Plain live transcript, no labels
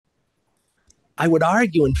I would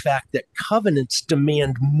argue, in fact, that covenants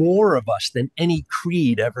demand more of us than any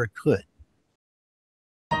creed ever could.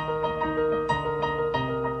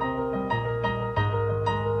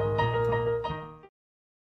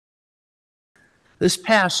 This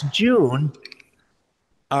past June,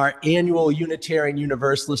 our annual Unitarian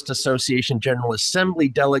Universalist Association General Assembly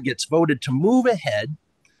delegates voted to move ahead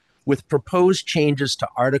with proposed changes to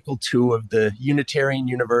Article 2 of the Unitarian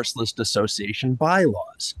Universalist Association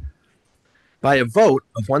bylaws by a vote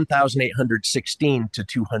of 1,816 to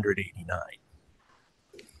 289.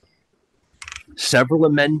 Several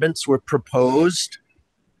amendments were proposed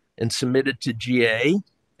and submitted to GA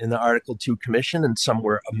in the Article 2 Commission, and some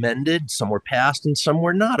were amended, some were passed, and some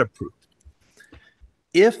were not approved.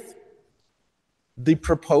 If the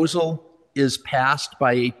proposal is passed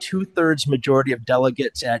by a 2/3 majority of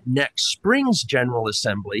delegates at next spring's General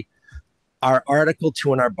Assembly, our Article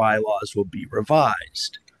 2 and our bylaws will be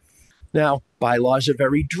revised. Now, bylaws are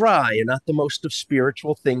very dry and not the most of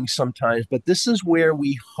spiritual things sometimes, but this is where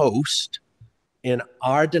we host in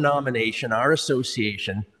our denomination, our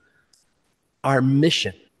association, our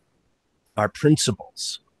mission, our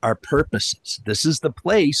principles, our purposes. This is the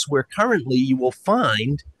place where currently you will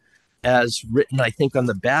find, as written, I think, on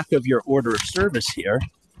the back of your order of service here,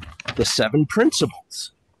 the 7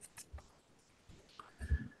 principles.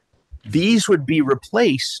 These would be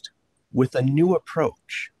replaced with a new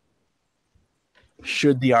approach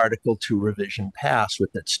should the Article 2 revision pass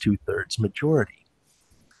with its 2/3 majority.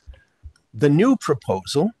 The new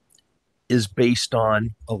proposal is based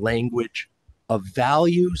on a language of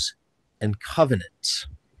values and covenants,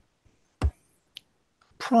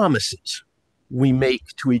 promises we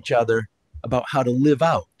make to each other about how to live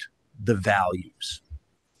out the values.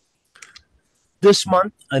 This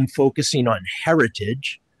month, I'm focusing on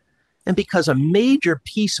heritage, and because a major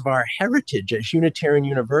piece of our heritage as Unitarian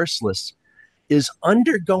Universalists is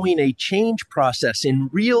undergoing a change process in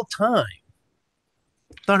real time,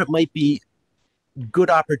 I thought it might be a good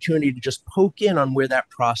opportunity to just poke in on where that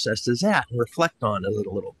process is at and reflect on it a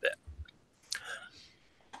little bit.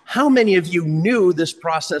 How many of you knew this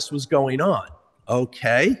process was going on?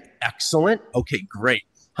 Okay, excellent. Okay, great.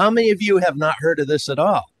 How many of you have not heard of this at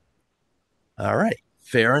all? All right,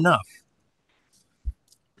 fair enough.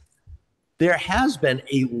 There has been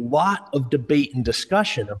a lot of debate and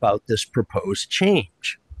discussion about this proposed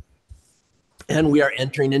change. And we are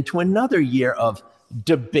entering into another year of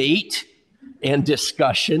debate and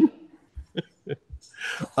discussion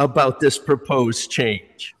about this proposed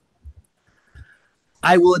change.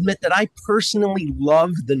 I will admit that I personally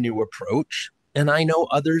love the new approach, and I know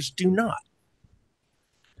others do not.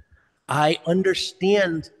 I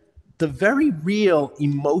understand the very real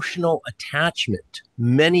emotional attachment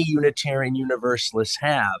many Unitarian Universalists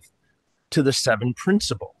have to the 7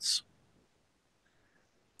 principles.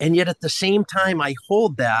 And yet at the same time I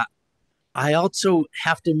hold that, I also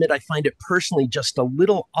have to admit I find it personally just a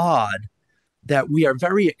little odd that we are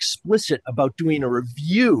very explicit about doing a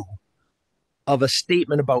review of a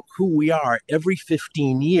statement about who we are every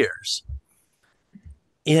 15 years.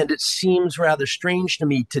 And it seems rather strange to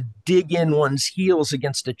me to dig in one's heels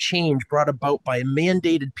against a change brought about by a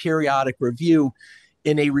mandated periodic review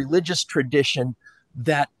in a religious tradition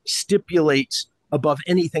that stipulates above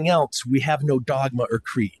anything else, we have no dogma or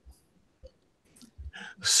creed.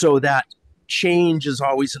 So that change is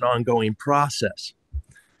always an ongoing process.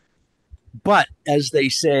 But as they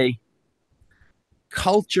say,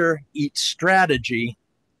 culture eats strategy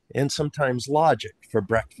and sometimes logic for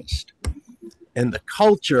breakfast. And the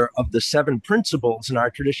culture of the 7 principles in our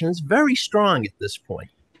tradition is very strong at this point.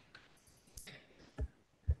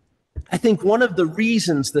 I think one of the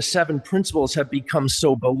reasons the 7 principles have become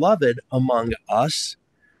so beloved among us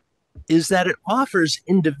is that it offers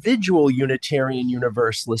individual Unitarian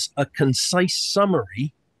Universalists a concise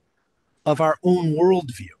summary of our own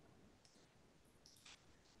worldview.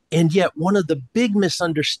 And yet one of the big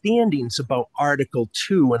misunderstandings about Article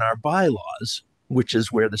 2 in our bylaws, which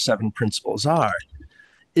is where the 7 principles are,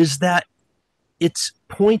 is that it's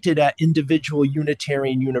pointed at individual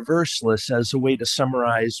Unitarian Universalists as a way to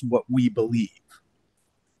summarize what we believe.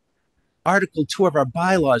 Article 2 of our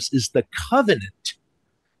bylaws is the covenant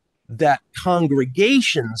that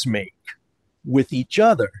congregations make with each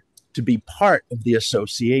other to be part of the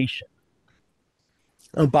association.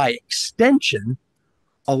 And by extension,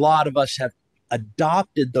 a lot of us have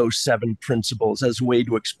adopted those 7 principles as a way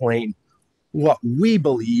to explain what we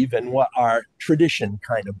believe and what our tradition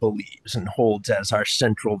kind of believes and holds as our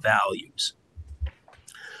central values.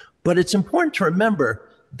 But it's important to remember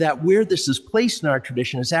that where this is placed in our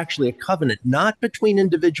tradition is actually a covenant, not between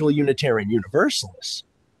individual Unitarian Universalists,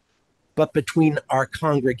 but between our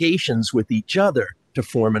congregations with each other to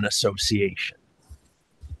form an association.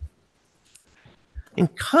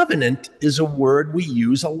 And covenant is a word we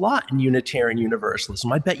use a lot in Unitarian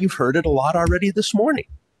Universalism. I bet you've heard it a lot already this morning.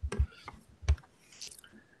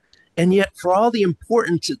 And yet, for all the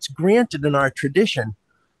importance it's granted in our tradition,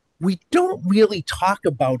 we don't really talk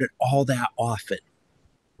about it all that often.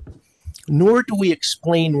 Nor do we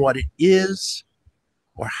explain what it is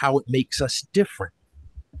or how it makes us different.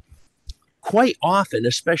 Quite often,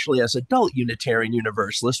 especially as adult Unitarian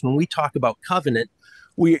Universalists, when we talk about covenant,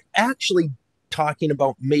 we're actually talking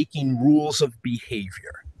about making rules of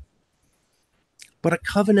behavior. But a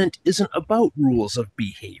covenant isn't about rules of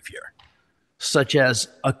behavior, such as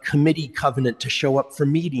a committee covenant to show up for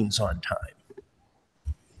meetings on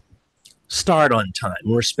time, start on time,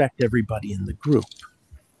 and respect everybody in the group.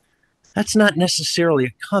 That's not necessarily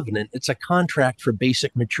a covenant, it's a contract for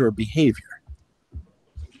basic mature behavior.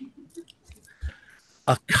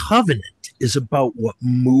 A covenant is about what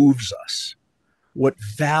moves us, what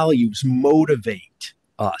values motivate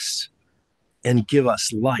us and give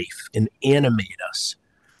us life and animate us.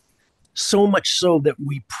 So much so that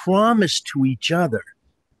we promise to each other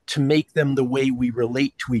to make them the way we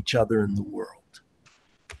relate to each other in the world.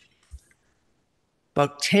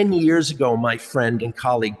 About 10 years ago, my friend and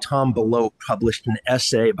colleague Tom Belote published an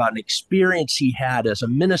essay about an experience he had as a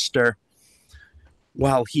minister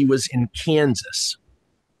while he was in Kansas.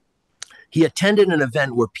 He attended an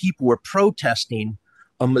event where people were protesting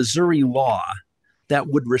a Missouri law that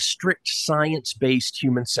would restrict science-based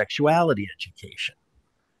human sexuality education.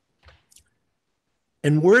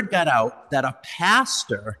 And word got out that a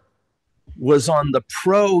pastor was on the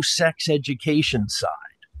pro-sex education side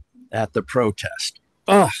at the protest.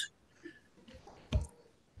 Ugh.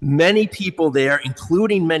 Many people there,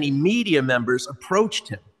 including many media members, approached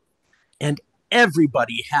him, and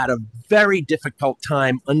everybody had a very difficult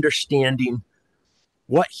time understanding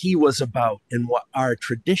what he was about and what our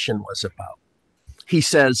tradition was about. He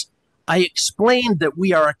says, I explained that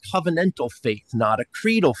we are a covenantal faith, not a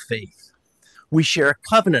creedal faith. We share a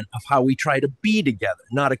covenant of how we try to be together,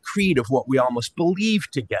 not a creed of what we almost believe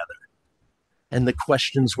together. And the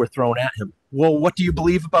questions were thrown at him. Well, what do you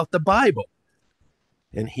believe about the Bible?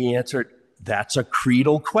 And he answered, that's a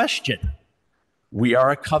creedal question. We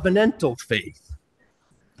are a covenantal faith.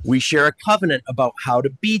 We share a covenant about how to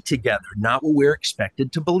be together, not what we're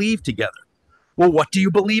expected to believe together. Well, what do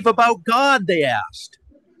you believe about God? They asked.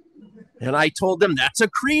 And I told them that's a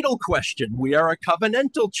creedal question. We are a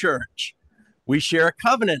covenantal church. We share a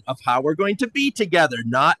covenant of how we're going to be together,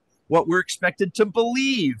 not what we're expected to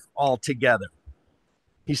believe all together.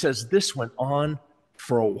 He says this went on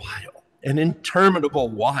for a while, an interminable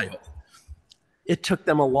while. It took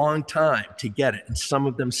them a long time to get it, and some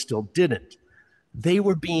of them still didn't. They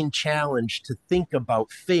were being challenged to think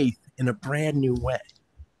about faith in a brand new way.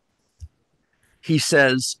 He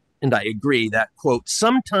says, and I agree, that, quote,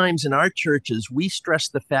 sometimes in our churches, we stress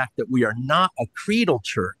the fact that we are not a creedal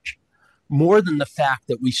church more than the fact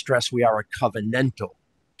that we stress we are a covenantal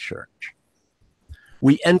church.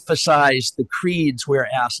 We emphasize the creeds we're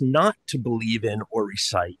asked not to believe in or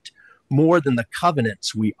recite more than the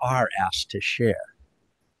covenants we are asked to share.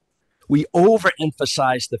 We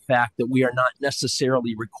overemphasize the fact that we are not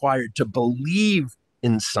necessarily required to believe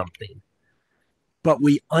in something, but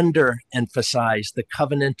we underemphasize the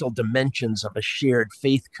covenantal dimensions of a shared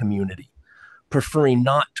faith community, preferring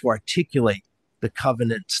not to articulate the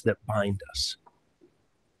covenants that bind us.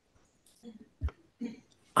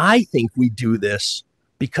 I think we do this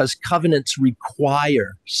because covenants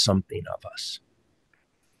require something of us.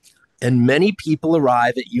 And many people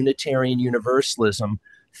arrive at Unitarian Universalism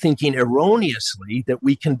thinking erroneously that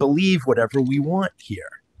we can believe whatever we want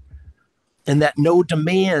here, and that no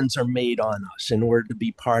demands are made on us in order to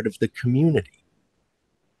be part of the community.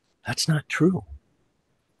 That's not true.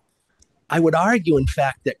 I would argue, in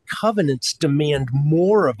fact, that covenants demand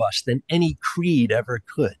more of us than any creed ever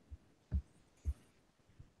could.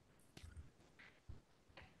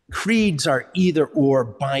 Creeds are either or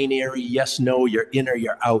binary, yes, no, you're in or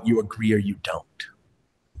you're out, you agree or you don't.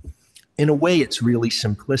 In a way, it's really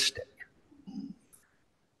simplistic.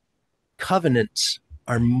 Covenants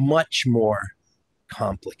are much more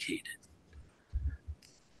complicated.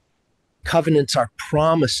 Covenants are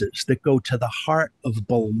promises that go to the heart of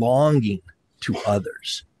belonging to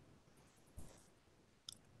others.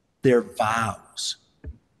 They're vows,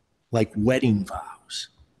 like wedding vows.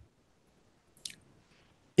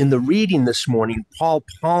 In the reading this morning, Paul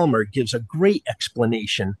Palmer gives a great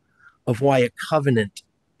explanation of why a covenant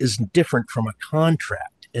is different from a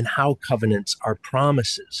contract and how covenants are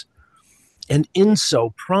promises. And in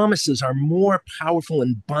so, promises are more powerful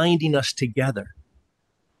in binding us together,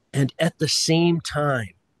 and at the same time,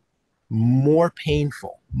 more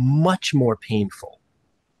painful, much more painful,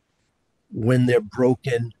 when they're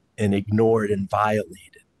broken and ignored and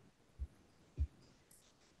violated.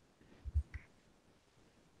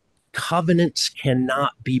 Covenants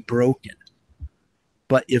cannot be broken,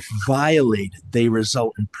 but if violated, they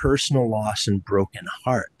result in personal loss and broken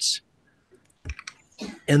hearts.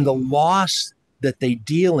 And the loss that they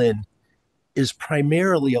deal in is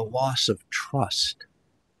primarily a loss of trust.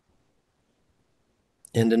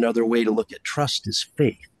 And another way to look at trust is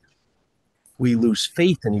faith. We lose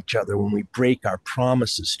faith in each other when we break our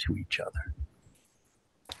promises to each other.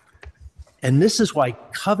 And this is why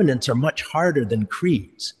covenants are much harder than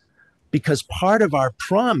creeds, because part of our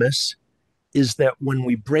promise is that when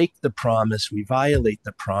we break the promise, we violate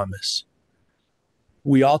the promise,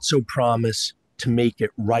 we also promise to make it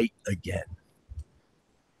right again.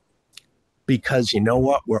 Because you know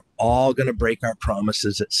what? We're all going to break our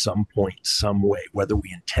promises at some point, some way, whether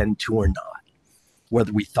we intend to or not,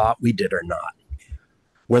 whether we thought we did or not,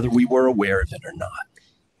 whether we were aware of it or not.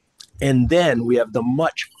 And then we have the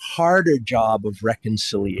much harder job of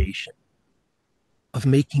reconciliation, of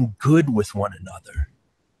making good with one another.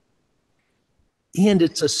 And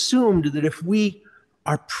it's assumed that if we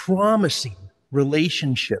are promising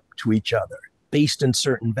relationship to each other based on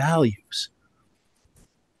certain values,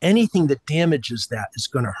 anything that damages that is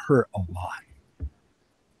going to hurt a lot.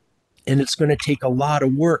 And it's going to take a lot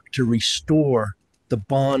of work to restore the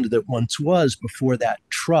bond that once was before that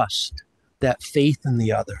trust, that faith in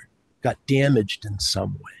the other got damaged in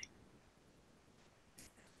some way.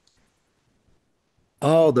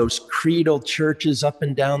 Oh, those creedal churches up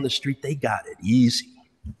and down the street, they got it easy.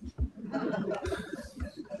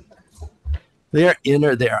 They're in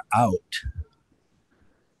or they're out.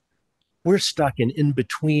 We're stuck in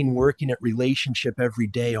between, working at relationship every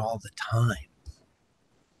day, all the time.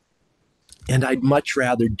 And I'd much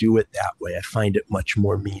rather do it that way. I find it much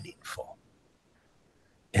more meaningful.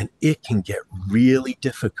 And it can get really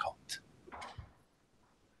difficult.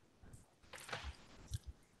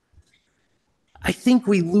 I think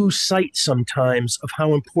we lose sight sometimes of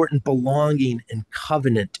how important belonging and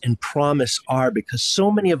covenant and promise are, because so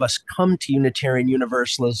many of us come to Unitarian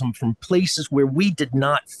Universalism from places where we did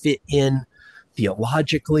not fit in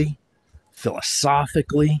theologically,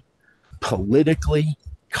 philosophically, politically,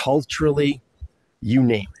 culturally, you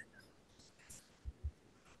name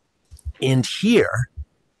it. And here,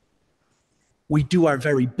 we do our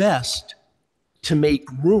very best to make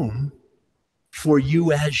room for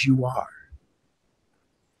you as you are.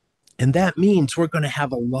 And that means we're going to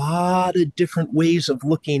have a lot of different ways of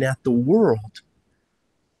looking at the world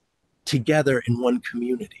together in one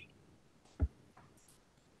community.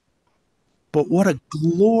 But what a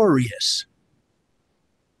glorious,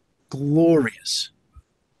 glorious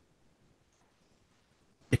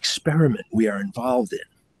experiment we are involved in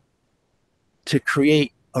to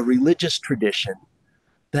create a religious tradition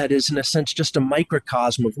that is, in a sense, just a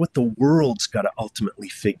microcosm of what the world's got to ultimately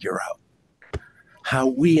figure out. How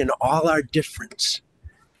we, in all our difference,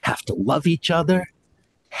 have to love each other,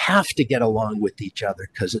 have to get along with each other,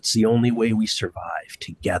 because it's the only way we survive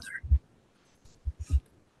together.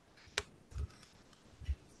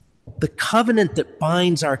 The covenant that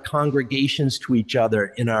binds our congregations to each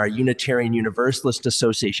other in our Unitarian Universalist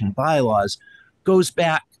Association bylaws goes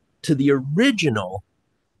back to the original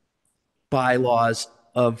bylaws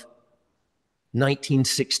of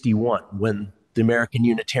 1961, when the American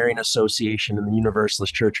Unitarian Association and the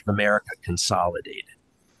Universalist Church of America consolidated.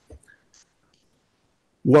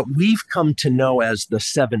 What we've come to know as the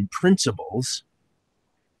 7 principles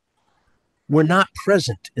were not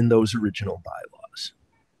present in those original bylaws.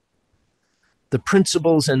 The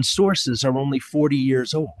principles and sources are only 40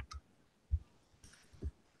 years old.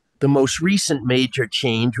 The most recent major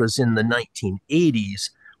change was in the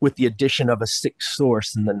 1980s with the addition of a 6th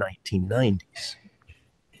source in the 1990s.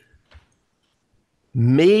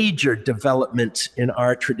 Major developments in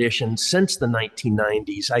our tradition since the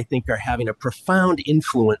 1990s, I think, are having a profound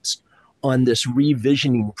influence on this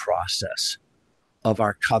revisioning process of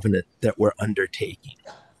our covenant that we're undertaking.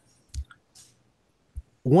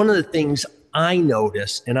 One of the things I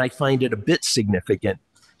notice, and I find it a bit significant,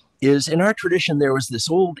 is in our tradition there was this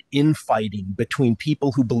old infighting between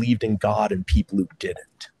people who believed in God and people who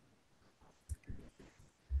didn't.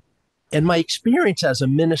 And my experience as a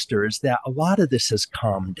minister is that a lot of this has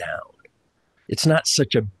calmed down. It's not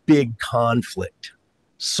such a big conflict,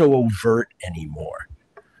 so overt anymore.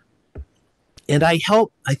 And I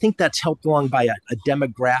think that's helped along by a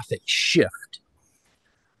demographic shift.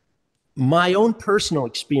 My own personal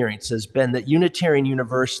experience has been that Unitarian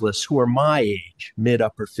Universalists who are my age, mid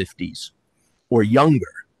upper 50s or younger,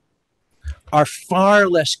 are far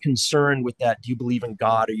less concerned with that, do you believe in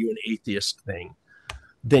God, are you an atheist thing,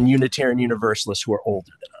 than Unitarian Universalists who are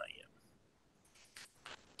older than I am.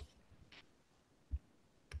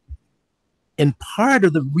 And part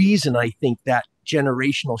of the reason I think that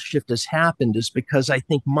generational shift has happened is because I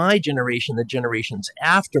think my generation, the generations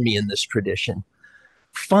after me in this tradition,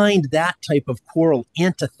 find that type of quarrel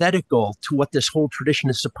antithetical to what this whole tradition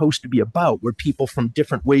is supposed to be about, where people from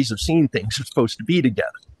different ways of seeing things are supposed to be together.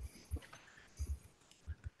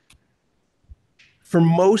 For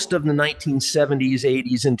most of the 1970s,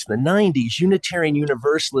 80s, into the 90s, Unitarian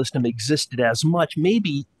Universalism existed as much,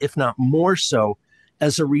 maybe if not more so,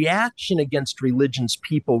 as a reaction against religions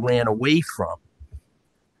people ran away from,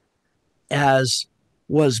 as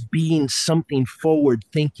was being something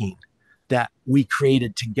forward-thinking that we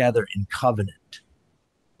created together in covenant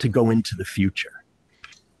to go into the future.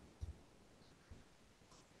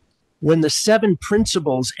 When the 7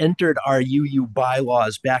 principles entered our UU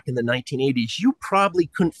bylaws back in the 1980s, you probably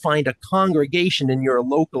couldn't find a congregation in your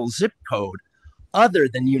local zip code other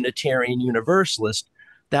than Unitarian Universalist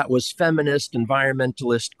that was feminist,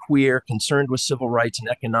 environmentalist, queer, concerned with civil rights and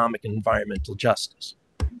economic and environmental justice.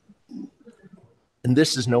 And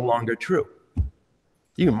this is no longer true.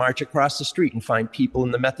 You can march across the street and find people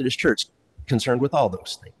in the Methodist Church concerned with all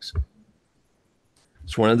those things.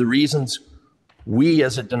 It's one of the reasons we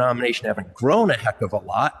as a denomination haven't grown a heck of a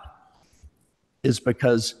lot, is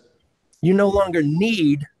because you no longer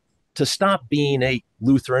need to stop being a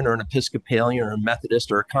Lutheran or an Episcopalian or a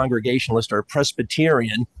Methodist or a Congregationalist or a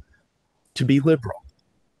Presbyterian to be liberal.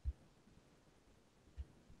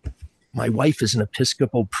 My wife is an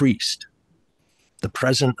Episcopal priest. The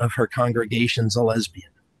president of her congregation's a lesbian.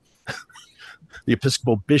 The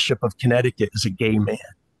Episcopal Bishop of Connecticut is a gay man.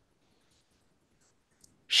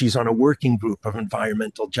 She's on a working group of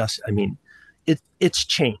environmental justice. I mean, it's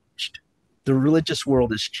changed. The religious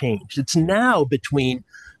world has changed. It's now between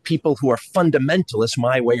people who are fundamentalists,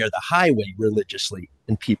 my way or the highway religiously,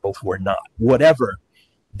 and people who are not, whatever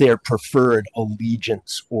their preferred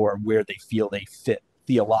allegiance or where they feel they fit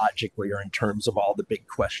theologically or in terms of all the big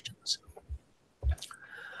questions.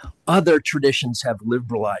 Other traditions have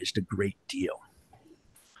liberalized a great deal.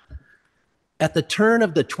 At the turn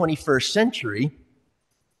of the 21st century,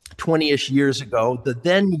 20-ish years ago, the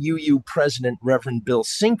then UU president, Reverend Bill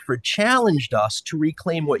Sinkford, challenged us to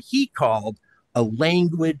reclaim what he called a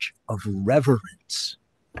language of reverence,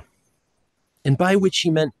 and by which he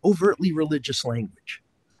meant overtly religious language.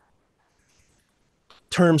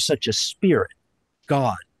 Terms such as spirit,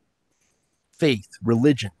 God, faith,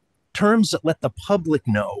 religion, terms that let the public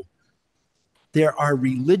know there are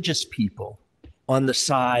religious people on the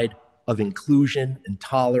side of inclusion and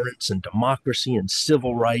tolerance and democracy and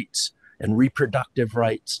civil rights and reproductive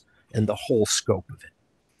rights and the whole scope of it.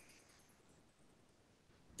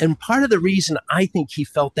 And part of the reason I think he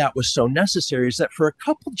felt that was so necessary is that for a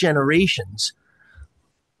couple generations,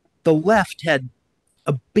 the left had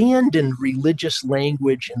abandoned religious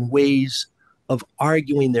language and ways of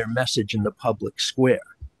arguing their message in the public square.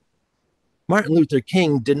 Martin Luther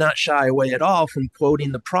King did not shy away at all from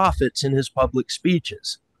quoting the prophets in his public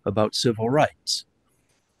speeches about civil rights.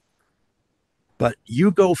 But you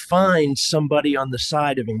go find somebody on the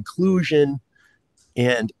side of inclusion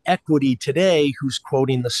and equity today who's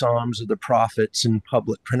quoting the Psalms or the prophets in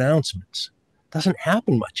public pronouncements. Doesn't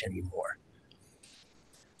happen much anymore.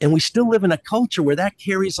 And we still live in a culture where that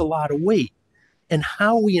carries a lot of weight. And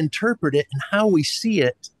how we interpret it and how we see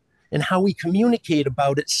it and how we communicate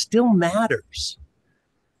about it still matters.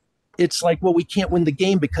 It's like, well, we can't win the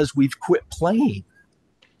game because we've quit playing.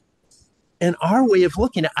 And our way of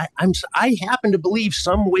looking at it, I happen to believe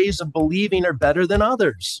some ways of believing are better than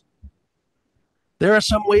others. There are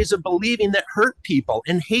some ways of believing that hurt people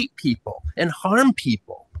and hate people and harm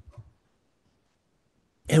people.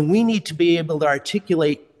 And we need to be able to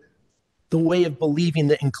articulate the way of believing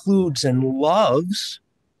that includes and loves,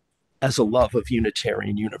 as a love of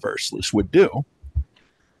Unitarian Universalists would do,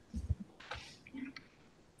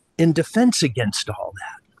 in defense against all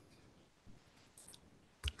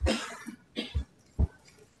that.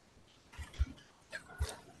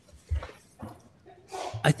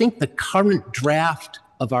 I think the current draft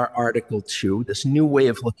of our Article 2, this new way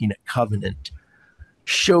of looking at covenant,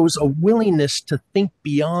 shows a willingness to think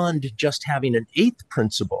beyond just having an 8th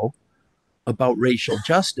principle about racial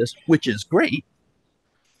justice, which is great,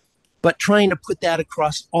 but trying to put that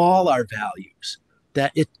across all our values,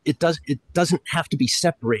 that it doesn't have to be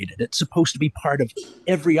separated. It's supposed to be part of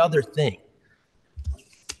every other thing.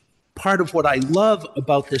 part of what I love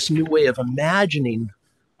about this new way of imagining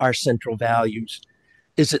our central values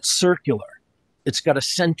is it's circular. It's got a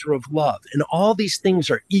center of love. And all these things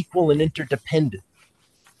are equal and interdependent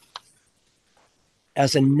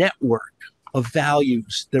as a network of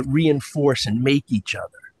values that reinforce and make each other.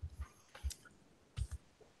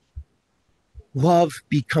 Love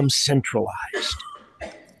becomes centralized.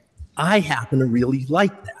 I happen to really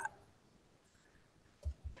like that.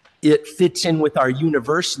 It fits in with our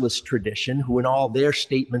Universalist tradition, who in all their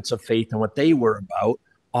statements of faith and what they were about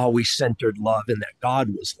always centered love and that God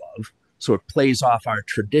was love. So it plays off our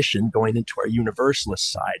tradition going into our Universalist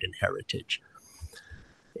side and heritage.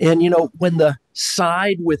 And, you know, when the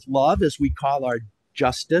side with love, as we call our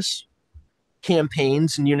justice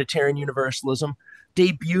campaigns in Unitarian Universalism,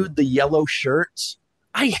 debuted the yellow shirts,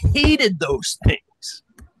 I hated those things.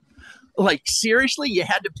 Like, seriously, you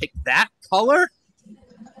had to pick that color?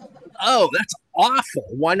 Oh, that's awful.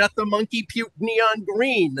 Why not the monkey puke neon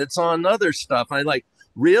green that's on other stuff? I like,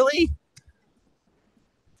 really?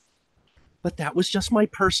 But that was just my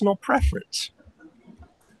personal preference.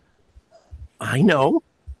 I know,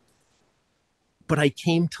 but I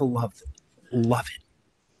came to love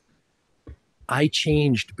it. I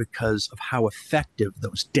changed because of how effective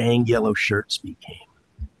those dang yellow shirts became.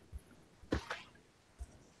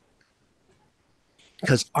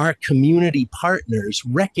 Because our community partners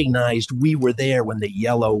recognized we were there when the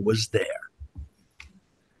yellow was there.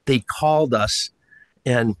 They called us,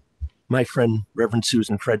 and my friend, Reverend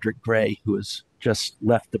Susan Frederick Gray, who has just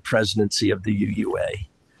left the presidency of the UUA,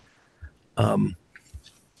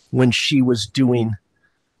 when she was doing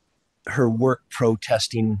her work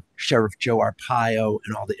protesting Sheriff Joe Arpaio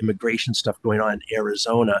and all the immigration stuff going on in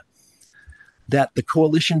Arizona, that the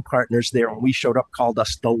coalition partners there, when we showed up, called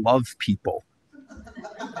us the love people.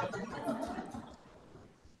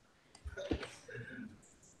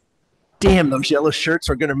 Damn, those yellow shirts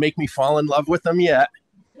are going to make me fall in love with them yet.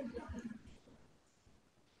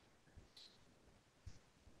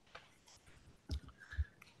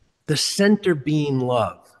 The center being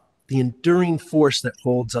love, the enduring force that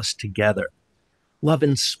holds us together. Love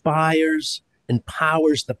inspires and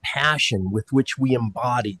powers the passion with which we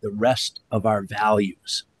embody the rest of our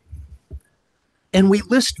values. And we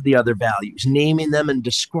list the other values, naming them and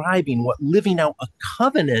describing what living out a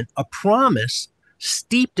covenant, a promise,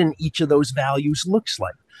 steeped in each of those values looks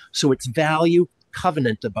like. So it's value,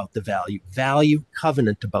 covenant about the value, value,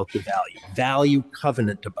 covenant about the value, value,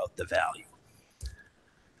 covenant about the value.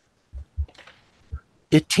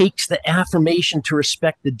 It takes the affirmation to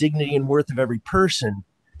respect the dignity and worth of every person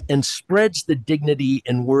and spreads the dignity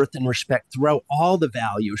and worth and respect throughout all the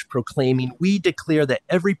values, proclaiming, we declare that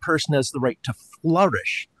every person has the right to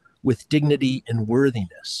flourish with dignity and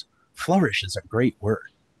worthiness. Flourish is a great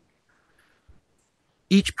word.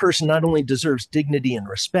 Each person not only deserves dignity and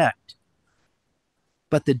respect,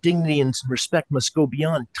 but the dignity and respect must go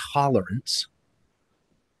beyond tolerance.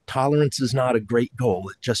 Tolerance is not a great goal.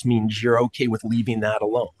 It just means you're okay with leaving that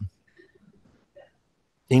alone.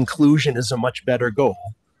 Inclusion is a much better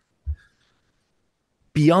goal.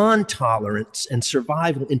 Beyond tolerance and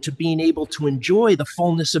survival into being able to enjoy the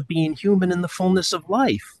fullness of being human and the fullness of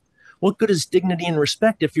life. What good is dignity and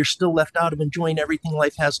respect if you're still left out of enjoying everything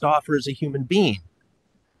life has to offer as a human being?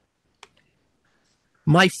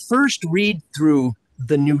 My first read through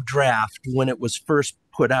the new draft when it was first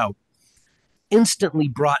put out instantly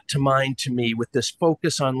brought to mind to me, with this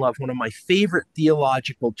focus on love, one of my favorite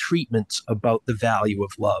theological treatments about the value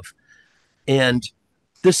of love. And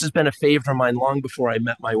this has been a favorite of mine long before I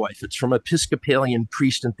met my wife. It's from Episcopalian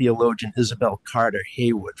priest and theologian Isabel Carter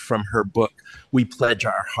Haywood from her book, We Pledge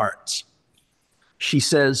Our Hearts. She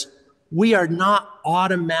says, we are not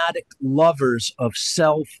automatic lovers of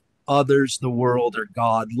self, others, the world, or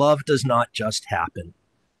God. Love does not just happen.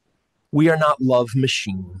 We are not love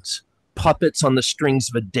machines, puppets on the strings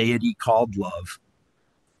of a deity called love.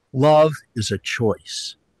 Love is a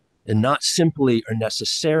choice, and not simply or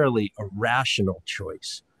necessarily a rational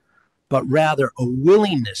choice, but rather a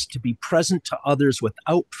willingness to be present to others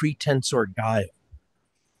without pretense or guile.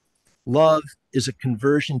 Love is a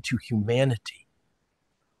conversion to humanity,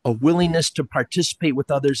 a willingness to participate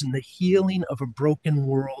with others in the healing of a broken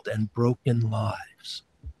world and broken lives.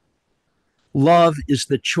 Love is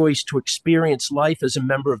the choice to experience life as a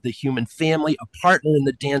member of the human family, a partner in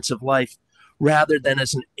the dance of life, rather than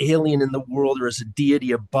as an alien in the world or as a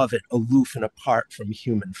deity above it, aloof and apart from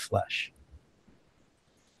human flesh.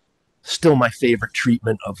 Still my favorite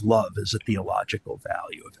treatment of love as a theological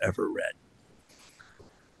value I've ever read.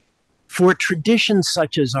 For traditions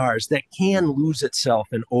such as ours that can lose itself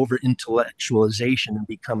in over-intellectualization and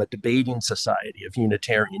become a debating society of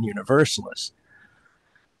Unitarian Universalists,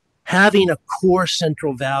 having a core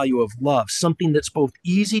central value of love, something that's both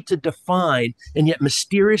easy to define and yet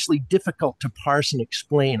mysteriously difficult to parse and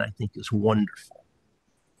explain, I think is wonderful.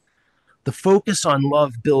 The focus on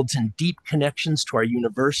love builds in deep connections to our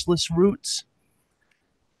Universalist roots,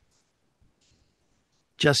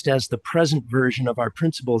 just as the present version of our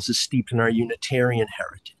principles is steeped in our Unitarian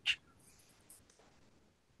heritage.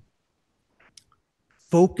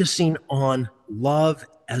 Focusing on love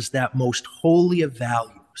as that most holy of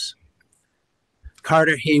values.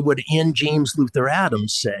 Carter Haywood and James Luther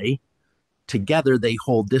Adams say, together they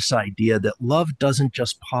hold this idea that love doesn't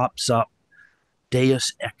just pops up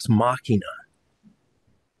deus ex machina.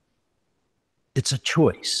 It's a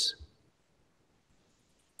choice.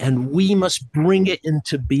 And we must bring it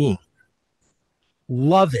into being,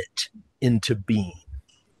 love it into being,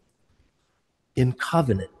 in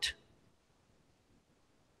covenant,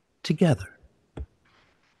 together.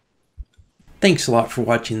 Thanks a lot for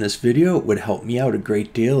watching this video. It would help me out a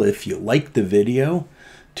great deal if you liked the video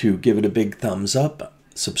to give it a big thumbs up,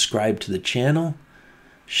 subscribe to the channel,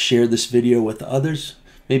 share this video with others,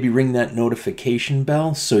 maybe ring that notification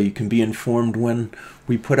bell so you can be informed when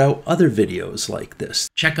we put out other videos like this.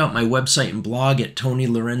 Check out my website and blog at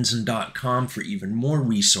tonylorenzen.com for even more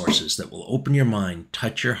resources that will open your mind,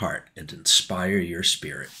 touch your heart, and inspire your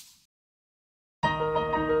spirit.